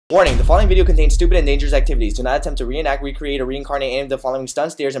Warning, the following video contains stupid and dangerous activities. Do not attempt to reenact, recreate, or reincarnate any of the following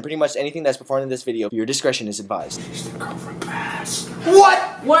stunts, dares, and pretty much anything that's performed in this video. Your discretion is advised.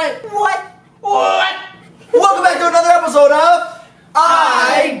 What? Welcome back to another episode of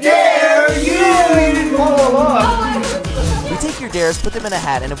I Dare You! We take your dares, put them in a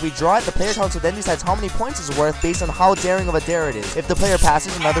hat, and if we draw it, the player council then decides how many points it's worth based on how daring of a dare it is. If the player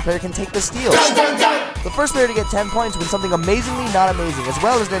passes, another player can take the steal. The first player to get 10 points wins something amazingly not amazing, as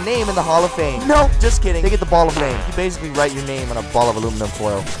well as their name in the Hall of Fame. No, just kidding. They get the ball of flame. You basically write your name on a ball of aluminum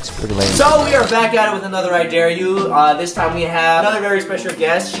foil. It's pretty lame. So we are back at it with another I Dare You. This time we have another very special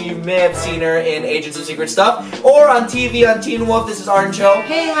guest. You may have seen her in Agents of Secret Stuff or on TV on Teen Wolf. This is Arden Cho.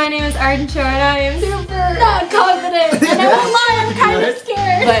 Hey, my name is Arden Cho and I am super not confident. And I won't lie, I'm kind of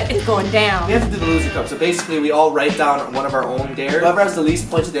scared. But it's going down. We have to do the loser cup. So basically we all write down one of our own dares. Whoever has the least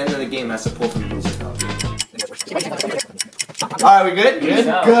points at the end of the game has to pull from the loser cup. Alright, we good? Good.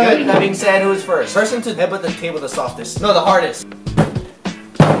 That being said, who's first? Person to headbutt the table the softest. No, the hardest.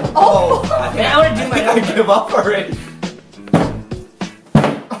 I want to do my own. I give up already.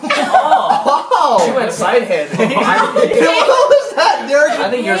 Oh! She went side head. What was that, Derek? I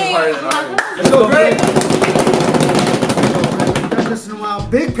think yours is harder than ours. Let's go, great. Listen a while.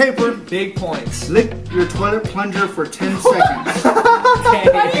 Big paper. Big points. Lick your toilet plunger for 10 seconds.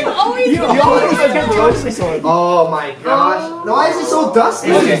 Why do you always Oh my gosh. Why is it so dusty?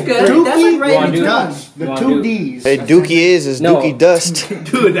 This is good. Dookie That's like right and dust. The two D's. Hey, Dookie is Dookie dust.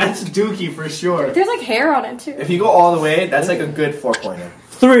 Dude, that's Dookie for sure. There's like hair on it too. If you go all the way, that's like a good 4-pointer.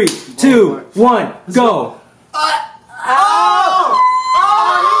 3, 2, 1, go!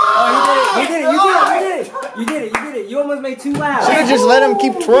 You did it! You almost made 2 laughs. Should've just let him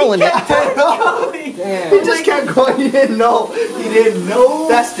keep twirling it. He just kept going. He didn't know. He didn't know.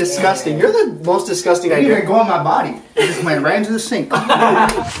 That's disgusting. You're the most disgusting You didn't idea. even go on my body. It just went right into the sink.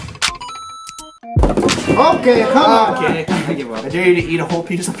 Okay, come on. Okay, I give up. I dare you to eat a whole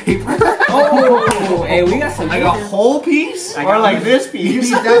piece of paper. Oh, hey, we got some. Like a whole piece? Or like this piece? You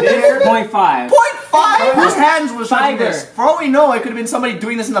see that there? 0.5. 0.5? Whose hands was touching Tiger. this? For all we know, it could have been somebody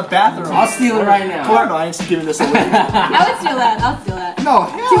doing this in the bathroom. I'll steal it right now. No, I ain't giving this away. I would steal that. I'll steal that. No,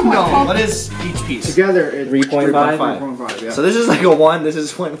 hell no. What is each piece? Together, it's 3.5. 3.5, yeah. So this is like a 1, this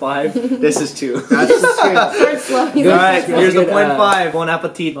is 0.5, this is 2. That's the scale. Start slowly. Alright, here's the good, 0.5. Bon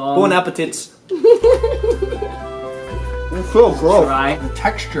appetit. Bon appetits. It's so gross. Right. The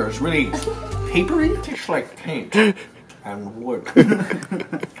texture is really papery. It tastes like paint and wood.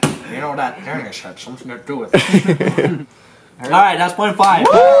 You know that darnish had something to do with it. Alright, that's 0.5.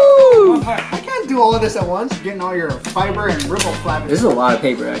 Woo! I can't do all of this at once. Getting all your fiber and ribble flap. This is a lot of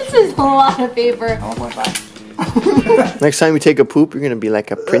paper, actually. This is a lot of paper. 1.5. Next time you take a poop, you're gonna be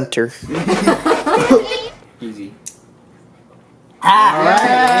like a printer. Easy. Alright,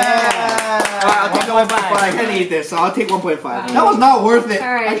 I'll take 1.5. I can't eat this, so I'll take 1.5. That was not worth it.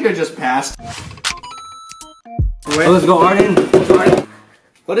 Alright. I should have just passed. Let's go, Arden.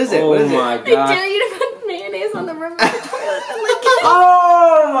 What is it? Oh What is my I dare god. you to put mayonnaise on the rim of the toilet and lick it.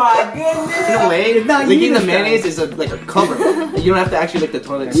 Oh my goodness. In a way, not licking you the this mayonnaise is like a cover. You don't have to actually lick the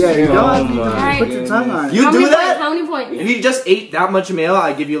toilet. Yeah, you Oh don't. my Put your tongue on it. You How do many that? points? How many points? If you just ate that much mayo,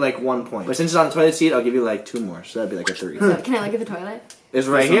 I give you like 1 point. But since it's on the toilet seat, I'll give you like 2 more. So that'd be like a 3. Can I look at the toilet? It's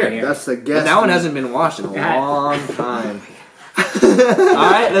right here. That's the guess. But that one hasn't been washed in a long time.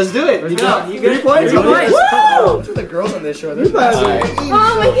 Alright, let's do it. You got 3 points? 3 points. Woo! Look at the girls on this show. They're Oh my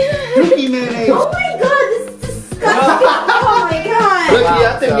god. Dookie mayonnaise. Oh my god, this is disgusting. Oh my god. Look, you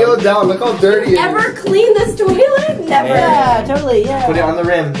have to kneel down. Look how dirty it is. Ever clean this toilet? Never. Yeah, totally, yeah. Put it on the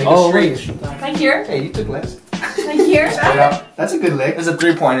rim. Make Oh, it reach. straight. Like here? Hey, you took licks. Like here? That's a good lick. It's a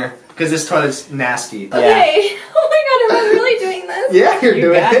 3-pointer. Because this toilet's nasty. Okay. Oh my god, am I really doing this? Yeah, you're You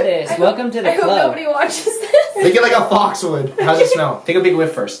doing got it. this. Welcome to the I hope club. nobody watches this. Make it like a fox would. How's it smell? Take a big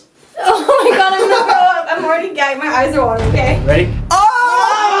whiff first. Oh my god, I'm gonna throw up. I'm already gagged. My eyes are watering, okay? Ready?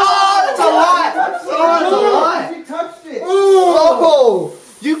 Oh! That's a lot! That's a lot! You touched it. Oh!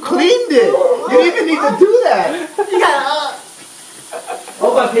 You cleaned it! You didn't even need to do that!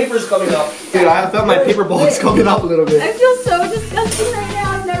 Oh, my paper's coming up. Dude, I felt my paper balls coming up a little bit. I feel so disgusting right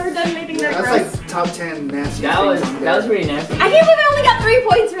now. I've never done anything that That's gross. like top 10 nasty That was things on there. pretty nasty. I can't believe I only got 3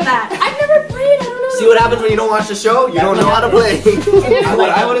 points for that. I've never played. I don't know. See what happens when you don't watch the show? You don't know how to play. I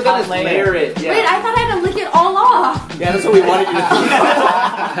would have done is Layer. layer it. Wait, Yeah. I thought I had to lick it all off. Yeah, that's what we wanted you to do.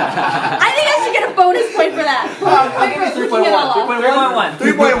 I think I should get a bonus point for that. I'll give you 3.1. 3.1.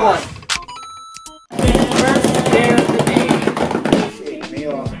 3.1.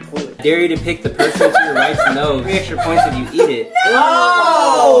 Mayo on the toilet. Dare you to pick the person to your right's nose. 3 extra points if you eat it.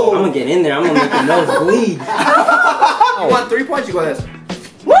 Oh! I'm gonna get in there. I'm gonna make the nose bleed. You want 3 points? You go this.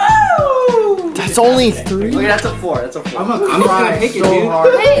 Woo! It's only 3. Okay, that's a 4. That's a 4. I'm gonna cry pick it, so dude.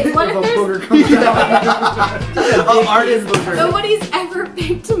 hard. Wait, what if if a there's booger comes out. Oh, Arden booger. nobody's ever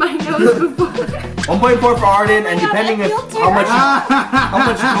picked my nose before? 1.4 for Arden, and Oh my God, depending I if feel how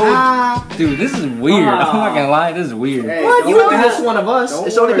much code. Dude, this is weird. I'm not gonna lie, this is weird. Hey, What? You don't would worry. miss one of us. Don't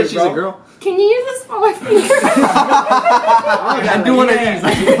It's only because worry, she's a bro. girl. Can you use this for my finger? And do one of these.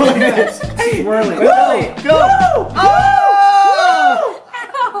 Swirling. Go! Oh!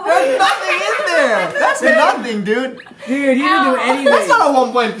 There's nothing in there. That's nothing, dude. Dude, you didn't do anything. That's not a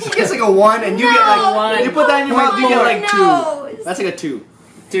 1 point. She gets like a 1, and you get like one. You put that in your mouth, you get like 2. Nose. That's like a 2.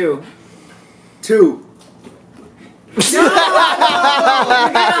 2. 2. You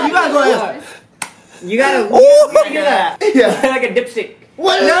gotta go ahead. You gotta. Oh, look at that. Yeah. Like a dipstick.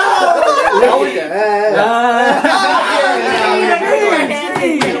 What? No!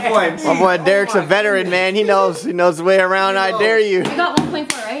 My boy Derek's a veteran, man. He knows his way around. I dare you. You got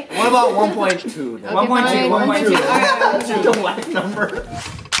 1.4, right? What about 1.2? Okay, fine. 1.2. The black number.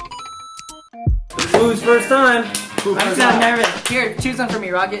 Who's first time? I'm so nervous. Here, choose one for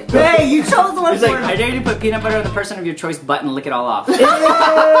me, Rocket. Hey, you chose one He's for like, me. I dare you to put peanut butter on the person of your choice butt and lick it all off.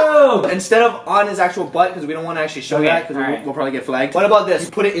 Ew! Instead of on his actual butt, because we don't want to actually show Okay, that, because alright. we'll probably get flagged. What about this?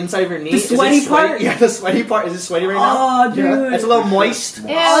 You put it inside of your knee. The Is it sweaty sweaty? part? Yeah, the sweaty part. Is it sweaty right now? Oh, dude. It's a little moist. Ew.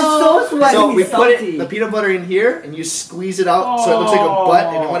 Oh, so sweaty. So we put salty. the peanut butter in here, and you squeeze it out so it looks like a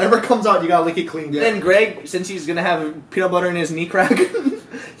butt, and whatever comes out, you gotta lick it clean. Then Greg, since he's gonna have peanut butter in his knee crack,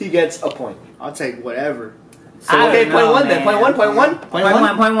 he gets a point. I'll take whatever. So, okay, point 1 then. Point 1, point 1. Point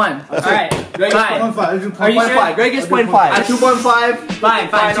one. Alright. Greg gets Fine. 0.5. Are you point sure? 5. Greg gets point 5. 2.5. Fine.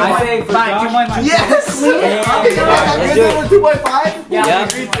 I say for Fine. Josh. 2.5. Yes! Yeah. Okay, Yeah. 2.5? Yeah. Yeah.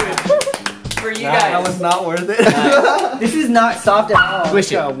 For you That guys. was not worth it. This is not soft at all. Squish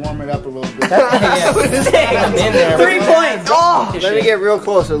it. Gotta warm it up a little bit. Yeah. I'm in there. 3 points. Oh, let me get real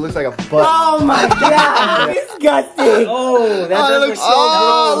close so it looks like a butt. Oh my god! Disgusting! Oh, that does look so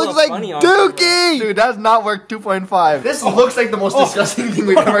Oh, it gross. looks like Funny on Dookie. Dude, that's not worth 2.5. This looks like the most disgusting thing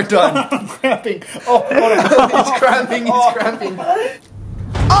we've ever done. I'm cramping. Oh, hold on. He's cramping, he's cramping.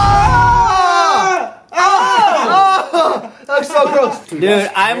 Oh! Oh! That looks so gross. Dude,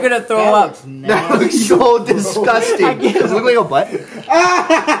 I'm gonna throw up. That looks so disgusting. Does it look like a butt? It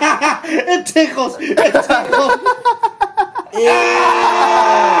tickles. It tickles. Okay,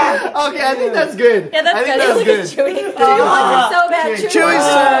 I think that's good. Yeah, that's I think good. that's Look good. at Chewy. Chewy wants it so bad. Chewy's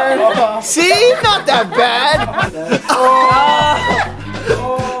turn. See, not that bad.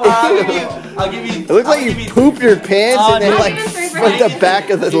 I'll give you. It looks like you pooped your pants and then I'll like give him 3 for like that. the back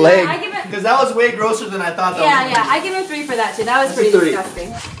of the I leg. give it. Because that was way grosser than I thought that was. Yeah. I give him 3 for that too. That was pretty 3.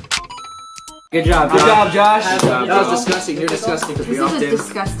 disgusting. Good job, Good job, Josh. job, That was Josh. disgusting. You're disgusting because This we is a opted in.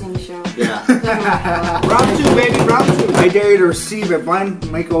 disgusting show. Yeah. Doesn't look good. Round 2, baby. Round 2. I dare you to receive a blind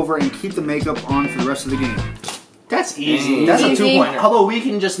makeover and keep the makeup on for the rest of the game. That's easy. Easy. That's a Easy. 2-pointer. How about we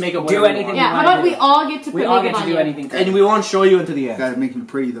can just make a Do anything. Yeah, how about we all get to put We all get makeup to on do you? anything. And we won't show you until the end. Gotta make me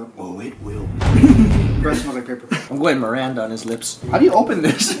pretty though. Oh, it will. Breath smells like paper. I'm going Miranda on his lips. How do you open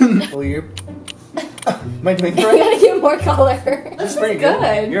this? Well, you. Am I doing it You right? gotta get more color. This is pretty good.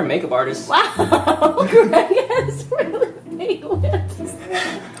 good. You're a makeup artist. Wow, Greg has really big lips.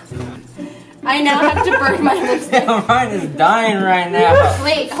 I now have to burn my lipstick. Mine is dying right now.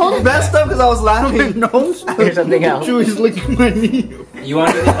 Wait, hold it. Messed up because I was laughing. Nose. Here's something else. Chewy's licking my knee. You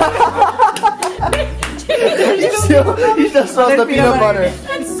want to? He just saw the peanut butter.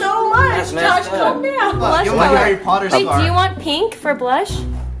 That's so much. That's Josh, messed calm up. down. Blush You like color. Harry Potter Wait, star. do you want pink for blush?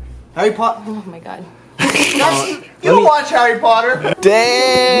 Harry Potter? Oh my god. You don't watch Harry Potter.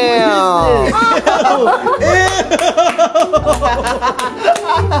 Damn.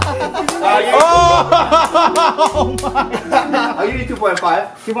 I'll give you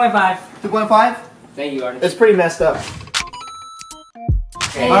 2.5. 2.5. 2.5? Thank you, Arden. It's pretty messed up.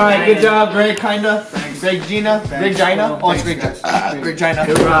 Alright, good job, Greg, kinda. Greg Gina. Greg Gina. Oh, it's Greg Gina. Greg Gina.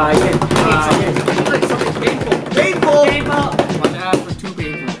 Painful! Watch out for 2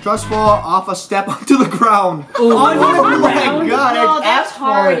 paper. Trust fall off a step onto the ground. Ooh. Oh my ground? god, No, I that's asked for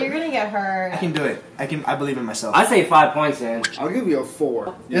hard. it. You're gonna get hurt. I can do it. I believe in myself. I say 5 points, man. I'll give you a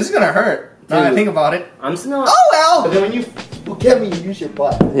 4. This is gonna hurt. Now that I think about it. I'm still. Oh well! But then when you look at me, you use your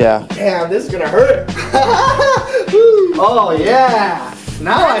butt. Yeah. Damn, this is gonna hurt. Oh yeah!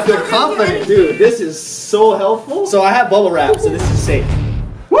 Now I feel confident, dude. This is so helpful. So I have bubble wrap, so this is safe.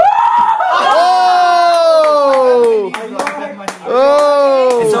 Oh!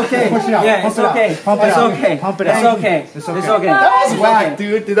 Oh! It's okay. Push it out. Yeah, it's okay. Pump it It's out. okay. Pump it It's out. okay. It's okay. It's okay. That was whack,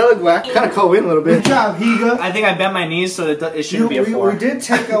 dude. Did that look whack? Kind of co-in a little bit. Good job, Higa. I think I bent my knees, so it shouldn't be a 4. We did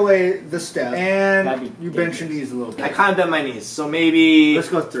take away the step, and you bent your knees a little I bit. kind of bent my knees, so maybe... Let's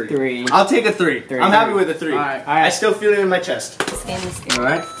go 3. 3. I'll take a 3. I'm happy with a 3. Alright. I still feel it in my chest. This game is scary.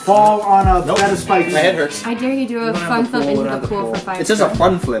 Alright. Fall on a bed of spikes. My head hurts. I dare you to do a fun flip into the pool for 5 It's just a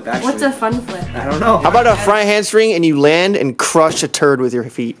fun flip, actually. What's a fun flip? I don't know. How about a front handspring and you land and crush a turd with your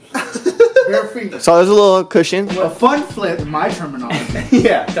feet? Bare feet. So there's a little cushion. A fun flip, in my terminology,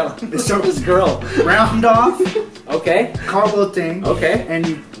 Yeah, tell him. It's this girl. round off, Okay. cargo thing, Okay. and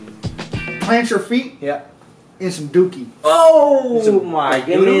you plant your feet Yeah. in some dookie. Oh my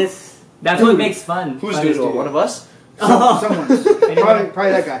goodness. That's what makes fun. Who's Fun is doodle? One of us? Someone's.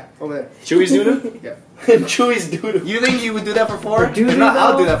 Probably that guy over there. Chewy's doodle? Yeah. Chewy's doodle. You think you would do that for 4? For doodle, If not,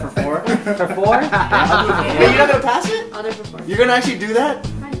 I'll though? do that for 4. For 4? Hey, you're not gonna pass it? I'll do it for 4. You're gonna actually do that?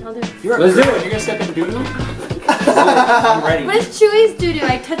 Fine, I'll do it. You're Let's do it. You're gonna step into doodle? I'm ready. What is Chewy's doo-doo?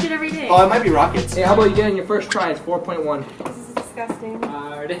 I touch it every day. Oh, it might be rockets. Hey, how about you get in your first try? It's 4.1. This is disgusting.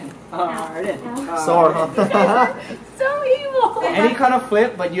 Arden. Sore, huh? So evil. Any kind of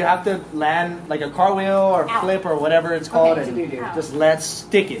flip, but you have to land like a cartwheel or flip or whatever it's called, Okay, and ow. just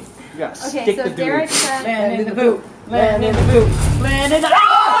stick it. You gotta Okay, stick so the doodle. Derek said... Land in the boot. Land in the boot. Land in the.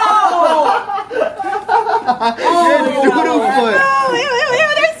 Oh! Doodle foot.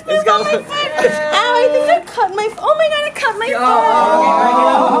 There's spills on my foot. Ow, I think I cut my foot. Oh my god, I cut my foot.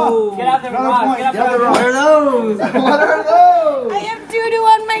 Oh! Get out there, Another Ross. point. Get out Get out there, there, Ross. What are those? What are those? I have doo-doo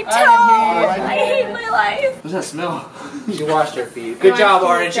on my toe. I hate my life. What's that smell? She washed her feet. Good job,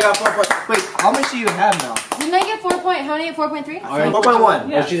 Arden. She got 4 points. Wait, how much do you have now? Didn't I get 4 point? How many? 4.3?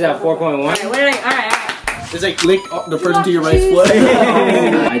 4.1. Oh, she's at 4.1. Alright. It's like lick the person to your right foot.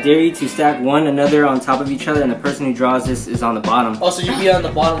 I dare you to stack one another on top of each other, and the person who draws this is on the bottom. Oh, so you be on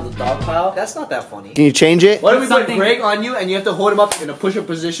the bottom of the dog pile? That's not that funny. Can you change it? What if we put Something- Greg on you and you have to hold him up in a push-up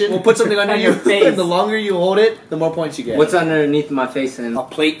position? We'll put something under On your your face. and the longer you hold it, the more points you get. What's underneath my face and a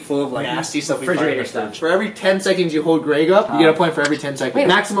plate full of like nasty stuff? Refrigerator stuff. For every 10 seconds you hold Greg up, you get a point for every 10 seconds. Wait.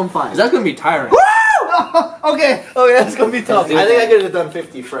 Maximum 5. That's gonna be tiring. Okay. Okay, that's gonna be tough. I think I could have done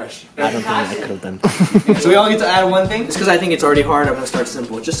 50 fresh. I don't think I could have done. So we all get to add one thing? Just because I think it's already hard, I'm gonna start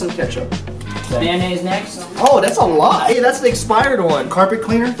simple. Just some ketchup. Mayonnaise next. Oh, that's a lot. Hey, that's the expired one. Carpet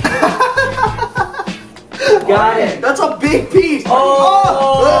cleaner. Got it. That's a big piece.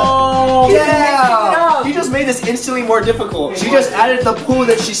 Oh! Yeah! He just made this instantly more difficult. She just added the poo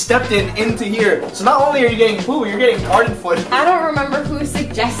that she stepped in into here. So not only are you getting poo, you're getting garden foot. I don't remember who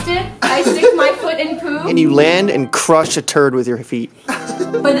suggested I stick my foot in poo. And you land and crush a turd with your feet.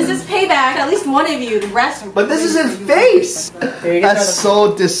 But this is payback. At least one of you. The rest. But this is his face! Here, That's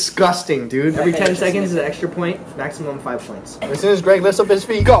so disgusting, dude. Every 10 Okay, seconds is an extra point, maximum 5 points. As soon as Greg lifts up his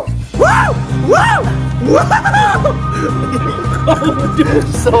feet, go! Slow.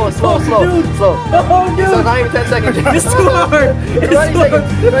 So not even 10 seconds. It's too hard. It's 20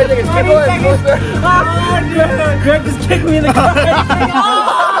 seconds. 20 seconds. Keep going. Oh, Greg just kicked me in the car.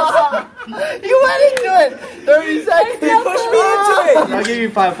 You went into it! 30 seconds! He pushed me into it! I'll give you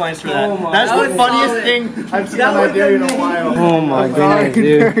 5 points for that. Oh my That's God. the funniest thing I've seen on my day in a while. Oh my god,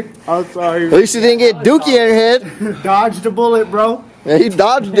 dude. I'm sorry. At least you didn't get dookie in your head. Dodged a bullet, bro. Yeah, he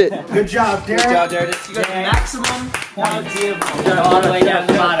dodged it. Good job, Derek. Good job, Derek. You got maximum points. All the way down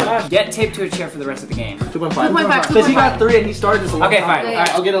to the bottom. Get taped to a chair for the rest of the game. 2.5. 2.5. Because he got 3 and he started this a long Okay, time fine. ago. Yeah, yeah.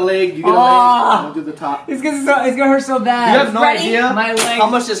 Alright, I'll get a leg, you get a leg. Oh, I'll do the top. it's gonna hurt so bad. You have no Ready? idea My leg. how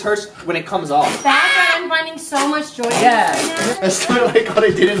much this hurts when it comes off. Fact that I'm finding so much joy in Yeah. this right now. That's sort of like what I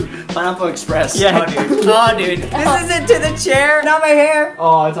did in Pineapple Express. Yeah. Oh, dude. Oh, dude. This isn't to the chair, not my hair.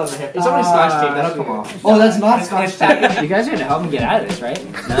 Oh, it's on the hair. It's only scotch tape. That'll come off. Oh, that's not scotch tape. You guys are gonna help me get out of this, right?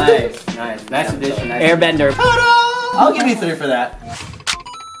 nice addition. Nice. Airbender. I'll give you 3 for that.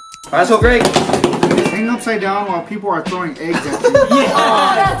 Alright, so Greg. Hang upside down while people are throwing eggs at you.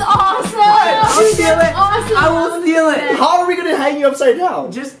 Oh, that's awesome. I'll steal it. That's awesome. I will steal it. How are we gonna hang you upside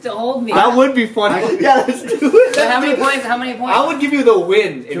down? Just to hold me. That would be funny. Yeah, let's do it. So how many points? How many points? I would give you the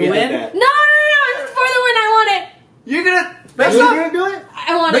win if To you win? did that. No. This is for the win. I want it. You're gonna. That's You're not gonna do it?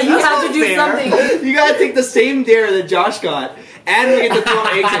 I want But it. you have to do something. You gotta take the same dare that Josh got, and we get to throw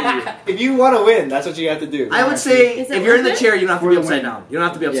eggs at you. If you want to win, that's what you have to do. I would say Is it if you're in the worth it? chair, you don't have to be For the upside win. down. You don't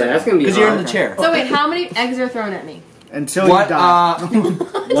have to be upside Yeah, down. that's gonna be because you're in hard. the chair. So wait, how many eggs are thrown at me? Until What? you die.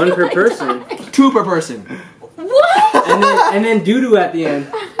 One per person, 2 per person. What? and then doo-doo at the end.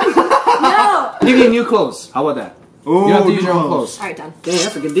 No. Give you new clothes. How about that? Ooh, You have to use your own clothes. All right, done. Dang,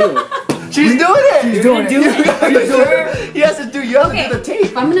 that's a good deal. She's doing it. She's doing He has to do. You have to do the tape.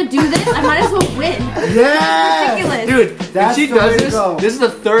 If I'm gonna do this, I might as well win. Yeah. Ridiculous. Dude, That's if she the way does to this, go. this is the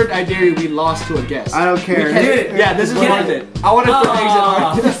third I dare you we lost to a guest. I don't care. Dude, yeah, this is worth it. I want to throw eggs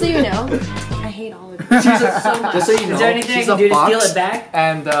at her. Just so you know, I hate all of you. Just so you know, Is there anything I she's can a do to fox, steal it back?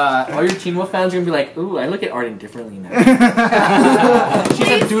 And all your Teen Wolf fans are gonna be like, ooh, I look at Arden differently now. She's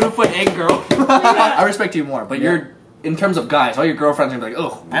a doodle-foot egg girl. I respect you more, but you're, in terms of guys, all your girlfriends are gonna be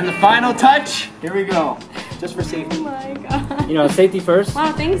like, ugh. And the final touch. Here we go. Just for safety. Oh my god. You know, safety first.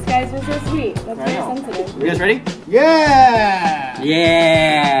 Wow, thanks guys, you're so sweet. That's very sensitive. You guys ready? Yeah.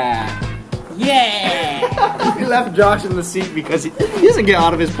 Yeah. Yeah. We left Josh in the seat because he doesn't get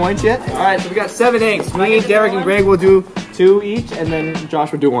out of his points yet. All right, so we got 7 eggs. Me, Derek, and Greg will do 2 each, and then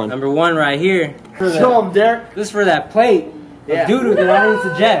Josh will do 1. Number 1 right here. Show him, Derek. This is for that plate Yeah. of doo-doo that I didn't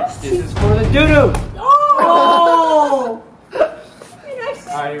suggest. This is for the doo-doo. Oh!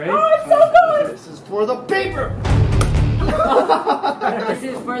 Alright, you ready? Oh, it's so good! This is for the paper. This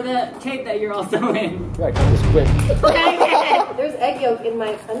is for the tape that you're also in. I got this quick. There's egg yolk in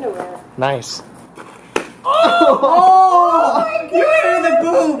my underwear. Nice. Oh my god! You heard the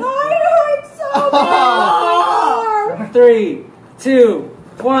boom! I hurt so bad! 3, 2,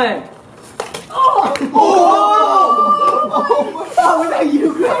 1. Oh, was that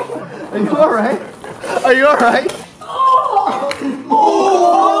you, Greg? Are you alright? Are you alright?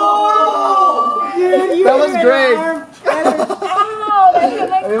 That was Greg. Ow! That's in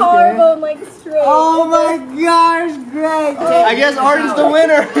my collarbone like straight. Oh my gosh, Greg. I guess Arden's the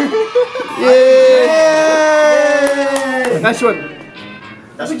winner. Yay! Nice one.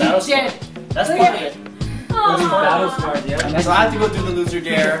 That's battle smart. That's funny. Battle smart, yeah. So I have to go do the loser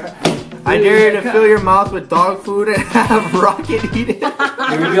dare. I dare you to fill your mouth with dog food and have Rocket eat it.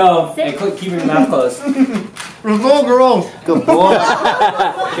 Here we go. Hey, keep your mouth closed. Let's go, girls. Good boy.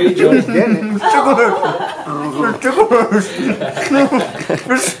 Here you go. He's getting it.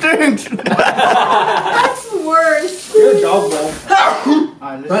 It stinks. That's worse. You're a dog, bro.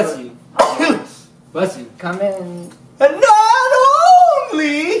 Alright, Bless let's go. you. Bless you. Come in. And not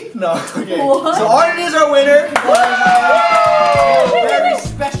only. No, okay. What? So Arden is our winner. Very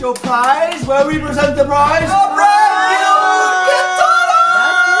special prize where we present the prize.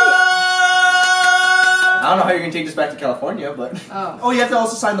 I don't know how you're gonna take this back to California, but Oh. you have to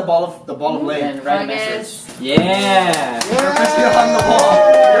also sign the ball of lane. And write a message. Yeah. You're officially on the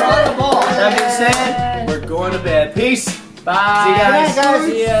ball. You're on the ball. That being said, we're going to bed. Peace. Bye. See you guys.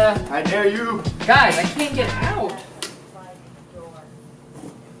 See ya. I dare you. Guys, I can't get out.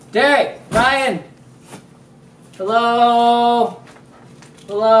 Derek, Ryan. Hello.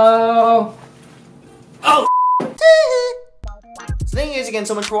 Hello. So thank you guys again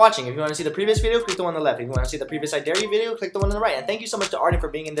so much for watching. If you want to see the previous video, click the one on the left. If you want to see the previous I Dare You video, click the one on the right. And thank you so much to Arden for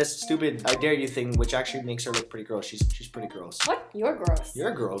being in this stupid I Dare You thing, which actually makes her look pretty gross. She's pretty gross. What? You're gross.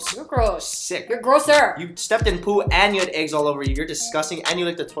 You're gross. You're gross. Sick. You're grosser. You stepped in poo and you had eggs all over you. You're disgusting and you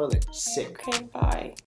licked the toilet. Sick. Okay, bye.